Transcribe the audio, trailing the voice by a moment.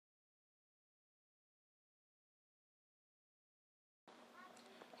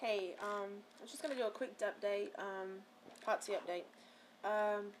Hey, I'm just going to do a quick update, Potsy update.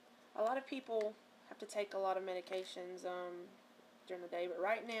 A lot of people have to take a lot of medications during the day, but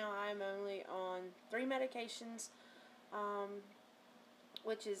right now I'm only on 3 medications, um,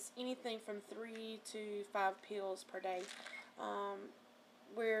 which is anything from 3 to 5 pills per day.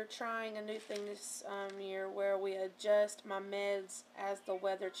 We're trying a new thing this year where we adjust my meds as the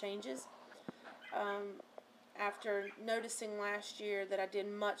weather changes. Um, After noticing last year that I did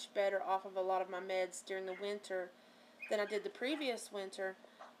much better off of a lot of my meds during the winter than I did the previous winter,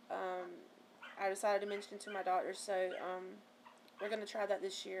 um, I decided to mention it to my doctor. So we're going to try that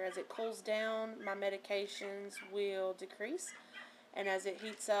this year. As it cools down, my medications will decrease, and as it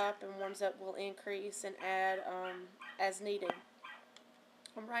heats up and warms up, we'll increase and add as needed.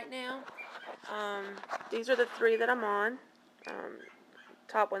 Right now, um, these are the 3 that I'm on.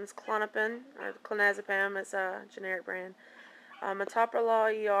 Top one's Clonopin, or clonazepam, it's a generic brand. Metoprolol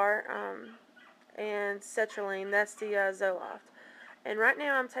ER, and sertraline, that's the Zoloft. And right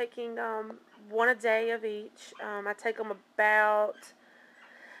now I'm taking 1 a day of each. I take them about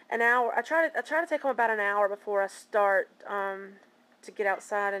an hour. I try to take them about an hour before I start to get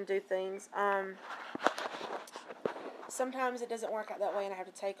outside and do things. Sometimes it doesn't work out that way and I have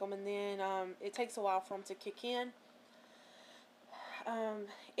to take them, and then it takes a while for them to kick in.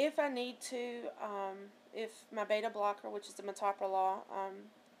 If I need to, if my beta blocker, which is the metoprolol,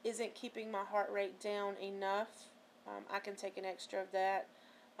 isn't keeping my heart rate down enough, I can take an extra of that,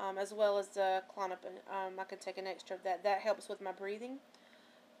 as well as the Klonopin. I can take an extra of that. That helps with my breathing.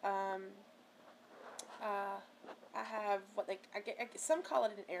 I have what some call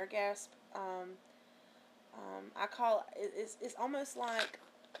it an air gasp. I call it's almost like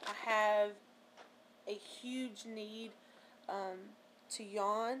I have a huge need to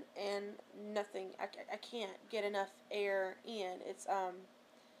yawn and nothing. I can't get enough air in. It's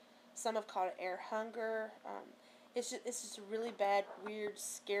some have called it air hunger. It's just a really bad, weird,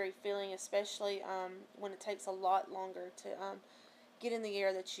 scary feeling, especially when it takes a lot longer to get in the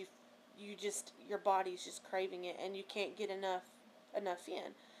air that your body's just craving it and you can't get enough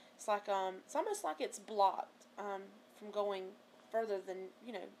in. It's like it's almost like it's blocked from going further than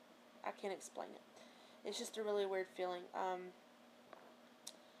I can't explain it. It's just a really weird feeling.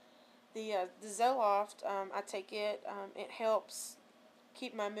 The Zoloft, I take it. It helps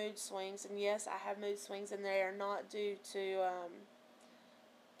keep my mood swings, and yes, I have mood swings, and they are not due to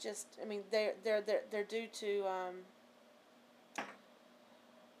they're due to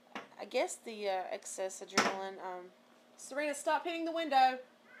I guess the excess adrenaline. Serena, stop hitting the window.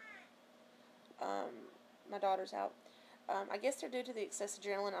 My daughter's out. I guess they're due to the excess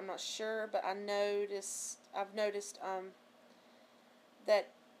adrenaline. I'm not sure, but I've noticed that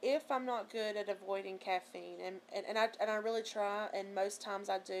if I'm not good at avoiding caffeine, and I really try, and most times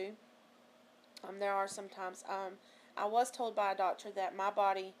I do, there are some times, I was told by a doctor that my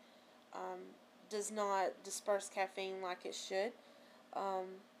body does not disperse caffeine like it should,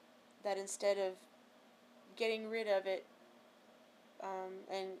 that instead of getting rid of it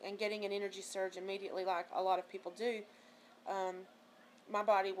and getting an energy surge immediately like a lot of people do, my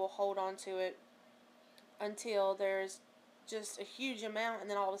body will hold on to it until there's just a huge amount, and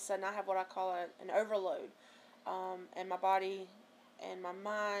then all of a sudden I have what I call an overload, and my body and my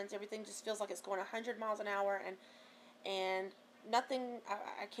mind, everything just feels like it's going 100 miles an hour, and nothing,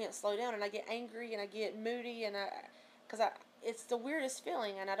 I can't slow down, and I get angry and I get moody, and it's the weirdest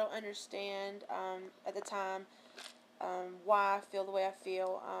feeling, and I don't understand at the time why I feel the way I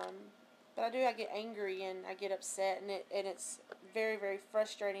feel, but I get angry and I get upset, and it's very, very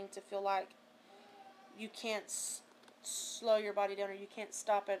frustrating to feel like you can't slow your body down, or you can't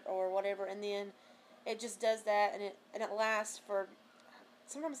stop it, or whatever, and then it just does that, and it lasts for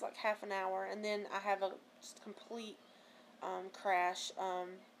sometimes like half an hour, and then I have a just complete crash.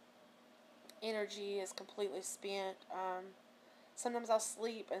 Energy is completely spent. Sometimes I'll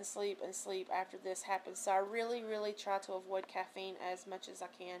sleep and sleep and sleep after this happens, so I really, really try to avoid caffeine as much as I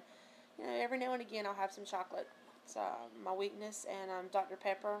can. Every now and again I'll have some chocolate. It's my weakness, and Dr.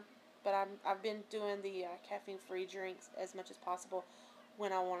 Pepper. But I've been doing the caffeine-free drinks as much as possible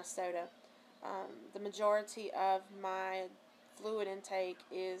when I want a soda. The majority of my fluid intake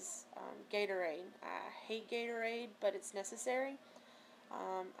is Gatorade. I hate Gatorade, but it's necessary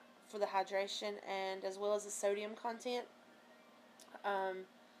for the hydration and as well as the sodium content. That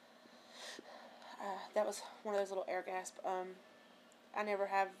was one of those little air gasps. I never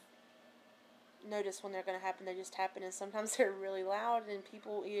have notice when they're going to happen. They just happen, and sometimes they're really loud, and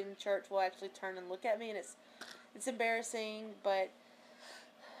people in church will actually turn and look at me, and it's embarrassing, but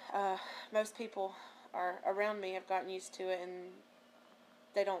most people are around me have gotten used to it, and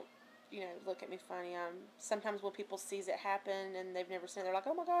they don't, look at me funny. Sometimes when people sees it happen and they've never seen it, they're like,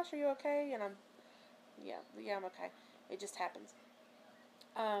 "Oh my gosh, are you okay?" And yeah, I'm okay. It just happens.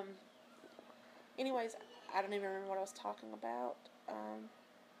 Um, anyways, I don't even remember what I was talking about.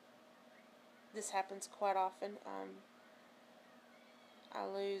 This happens quite often. I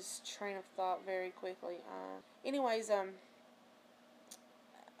lose train of thought very quickly. Anyways,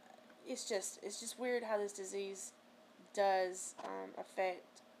 it's just weird how this disease does affect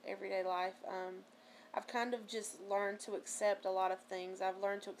everyday life. I've kind of just learned to accept a lot of things. I've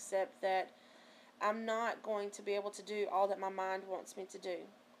learned to accept that I'm not going to be able to do all that my mind wants me to do.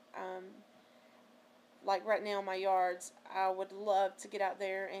 Um, like right now in my yards, I would love to get out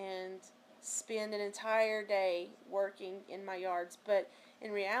there and spend an entire day working in my yards, but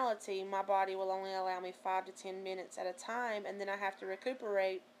in reality, my body will only allow me 5 to 10 minutes at a time, and then I have to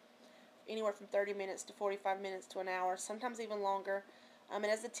recuperate anywhere from 30 minutes to 45 minutes to an hour, sometimes even longer. And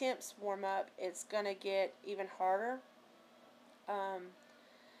as the temps warm up, it's going to get even harder. Um,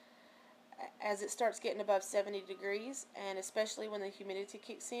 as it starts getting above 70 degrees, and especially when the humidity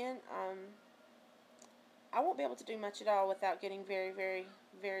kicks in, I won't be able to do much at all without getting very, very,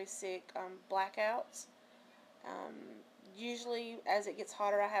 very sick. Blackouts. Um, Usually, as it gets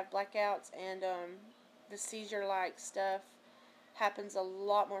hotter, I have blackouts, and the seizure-like stuff happens a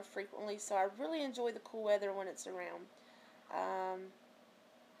lot more frequently. So I really enjoy the cool weather when it's around. Um,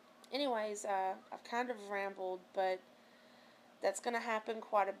 anyways, I've kind of rambled, but that's going to happen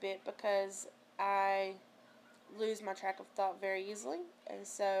quite a bit because I lose my track of thought very easily, and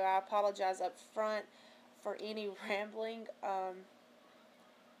so I apologize up front for any rambling.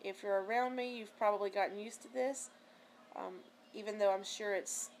 If you're around me, you've probably gotten used to this, um, even though I'm sure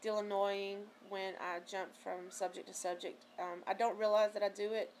it's still annoying when I jump from subject to subject. I don't realize that I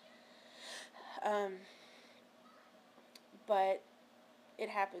do it, um, but it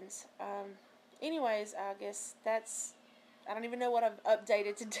happens. Anyways, I guess that's. I don't even know what I've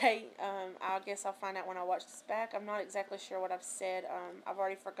updated today. I guess I'll find out when I watch this back. I'm not exactly sure what I've said. I've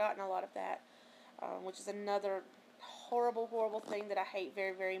already forgotten a lot of that, which is another horrible, horrible thing that I hate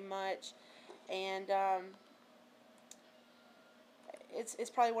very, very much. And it's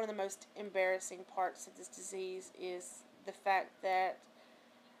probably one of the most embarrassing parts of this disease is the fact that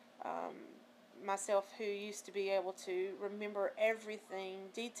um, myself, who used to be able to remember everything,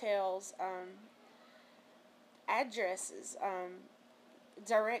 details, addresses,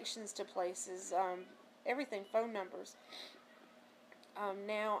 directions to places, everything, phone numbers.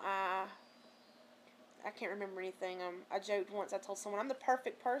 Now I can't remember anything. I joked once. I told someone I'm the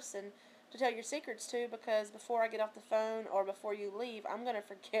perfect person to tell your secrets to because before I get off the phone or before you leave, I'm gonna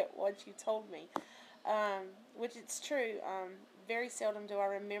forget what you told me. Which it's true. Very seldom do I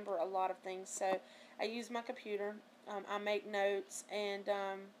remember a lot of things. So I use my computer. I make notes, and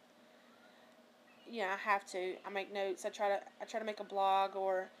I have to. I make notes. I try to make a blog,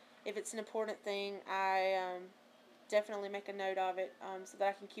 or if it's an important thing, I definitely make a note of it so that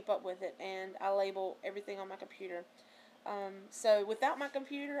I can keep up with it, and I label everything on my computer. So without my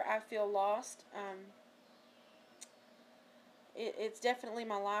computer, I feel lost. It's definitely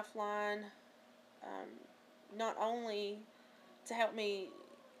my lifeline, um, not only to help me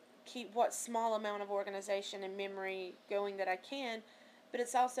keep what small amount of organization and memory going that I can, but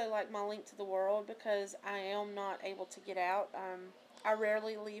it's also like my link to the world because I am not able to get out. I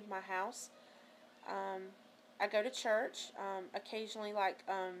rarely leave my house. Um, I go to church occasionally. Like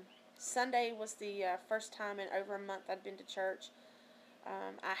Sunday was the first time in over a month I'd been to church.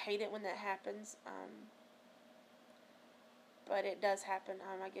 I hate it when that happens, but it does happen.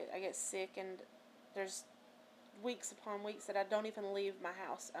 I get sick, and there's weeks upon weeks that I don't even leave my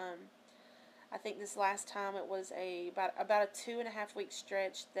house. I think this last time it was about a 2.5 week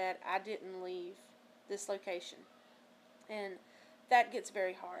stretch that I didn't leave this location, and that gets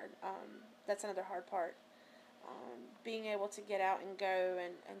very hard. That's another hard part. Being able to get out and go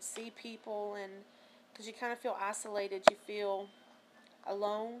and see people, and because you kind of feel isolated, you feel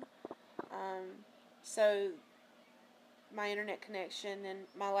alone. So my internet connection and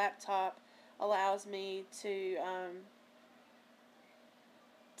my laptop allows me to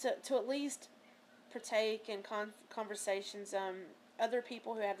at least partake in conversations. Other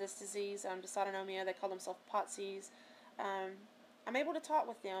people who have this disease, dysautonomia, they call themselves POTSIs. I'm able to talk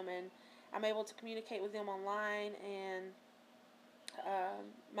with them, and I'm able to communicate with them online, and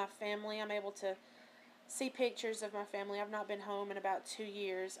my family, I'm able to see pictures of my family. I've not been home in about 2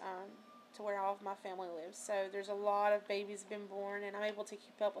 years, to where all of my family lives. So there's a lot of babies been born, and I'm able to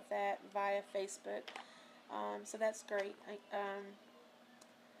keep up with that via Facebook. So that's great.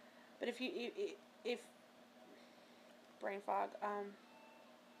 But if brain fog.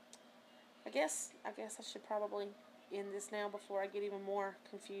 I should probably end this now before I get even more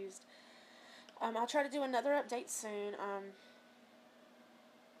confused. I'll try to do another update soon.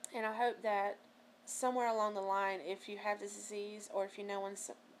 And I hope that somewhere along the line, if you have this disease, or if you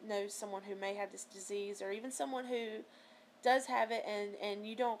knows someone who may have this disease, or even someone who does have it, and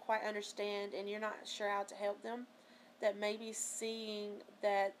you don't quite understand and you're not sure how to help them, that maybe seeing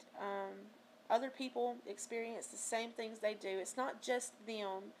that other people experience the same things they do. It's not just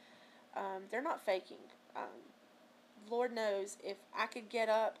them. They're not faking. Lord knows, if I could get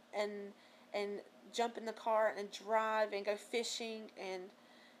up and jump in the car and drive and go fishing and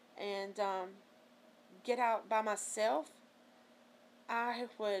get out by myself, I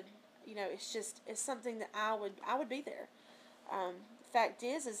would. It's something that I would be there. Fact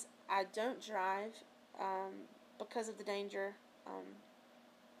is I don't drive because of the danger.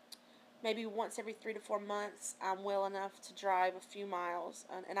 Maybe once every 3 to 4 months, I'm well enough to drive a few miles,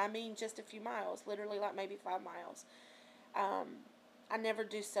 and I mean just a few miles, literally like maybe 5 miles. I never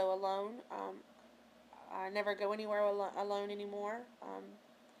do so alone. I never go anywhere alone anymore.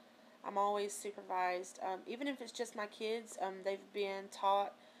 I'm always supervised. Even if it's just my kids, they've been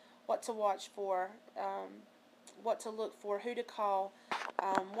taught what to watch for, what to look for, who to call,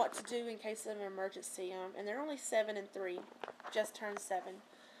 what to do in case of an emergency. And they're only 7 and 3, just turned 7.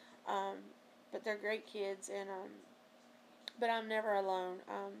 But they're great kids, and but I'm never alone.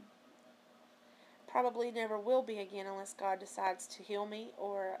 Probably never will be again unless God decides to heal me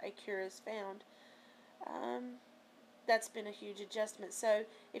or a cure is found. That's been a huge adjustment. So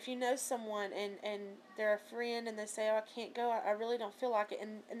if you know someone and they're a friend and they say, "Oh, I can't go, I really don't feel like it,"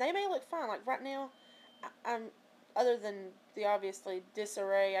 and they may look fine. Like right now, I'm, other than the obviously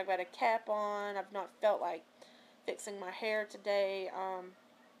disarray, I've got a cap on. I've not felt like fixing my hair today.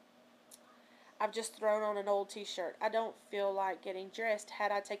 I've just thrown on an old t-shirt. I don't feel like getting dressed.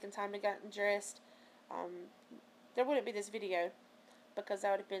 Had I taken time to get dressed, there wouldn't be this video, because I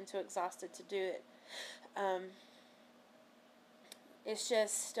would have been too exhausted to do it. Um, it's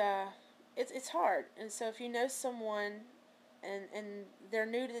just, it's hard. And so if you know someone and they're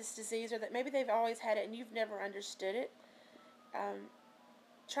new to this disease, or that maybe they've always had it and you've never understood it,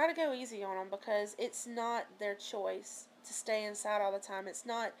 try to go easy on them, because it's not their choice to stay inside all the time. It's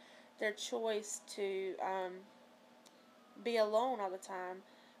not their choice to be alone all the time.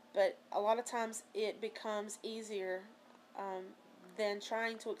 But a lot of times it becomes easier than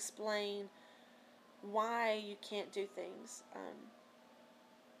trying to explain why you can't do things.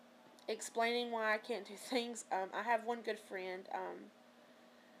 Explaining why I can't do things. I have one good friend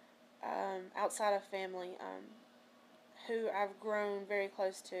outside of family who I've grown very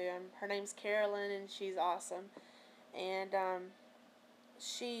close to. Her name's Carolyn, and she's awesome. And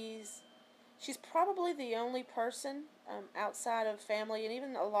she's probably the only person outside of family, and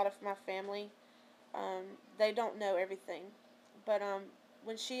even a lot of my family, they don't know everything. But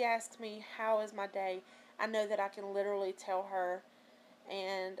when she asks me how is my day, I know that I can literally tell her,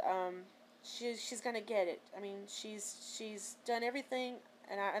 and she's gonna get it. I mean, she's done everything,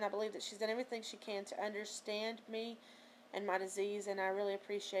 and I believe that she's done everything she can to understand me and my disease, and I really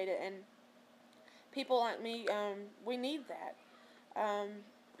appreciate it. And people like me, we need that. Um,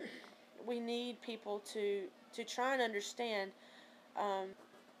 we need people to try and understand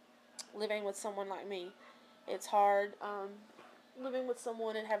living with someone like me. It's hard living with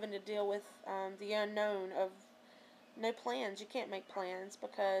someone and having to deal with the unknown of no plans. You can't make plans,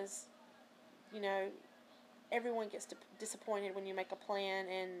 because, you know, everyone gets disappointed when you make a plan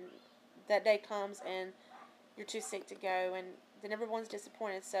and that day comes and you're too sick to go, and then everyone's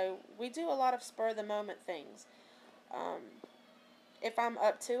disappointed. So we do a lot of spur of the moment things. Um, if I'm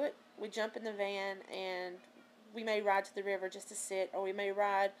up to it, we jump in the van and we may ride to the river just to sit, or we may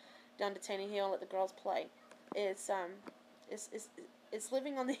ride down to Tanny Hill and let the girls play. It's it's it's, it's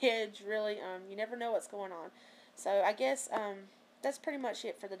living on the edge, really. You never know what's going on. So I guess that's pretty much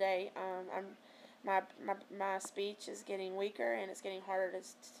it for the day. My speech is getting weaker, and it's getting harder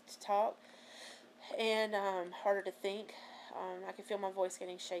to talk, and harder to think. I can feel my voice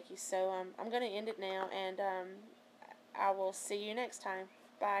getting shaky. So I'm going to end it now, and I will see you next time.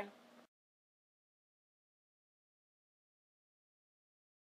 Bye.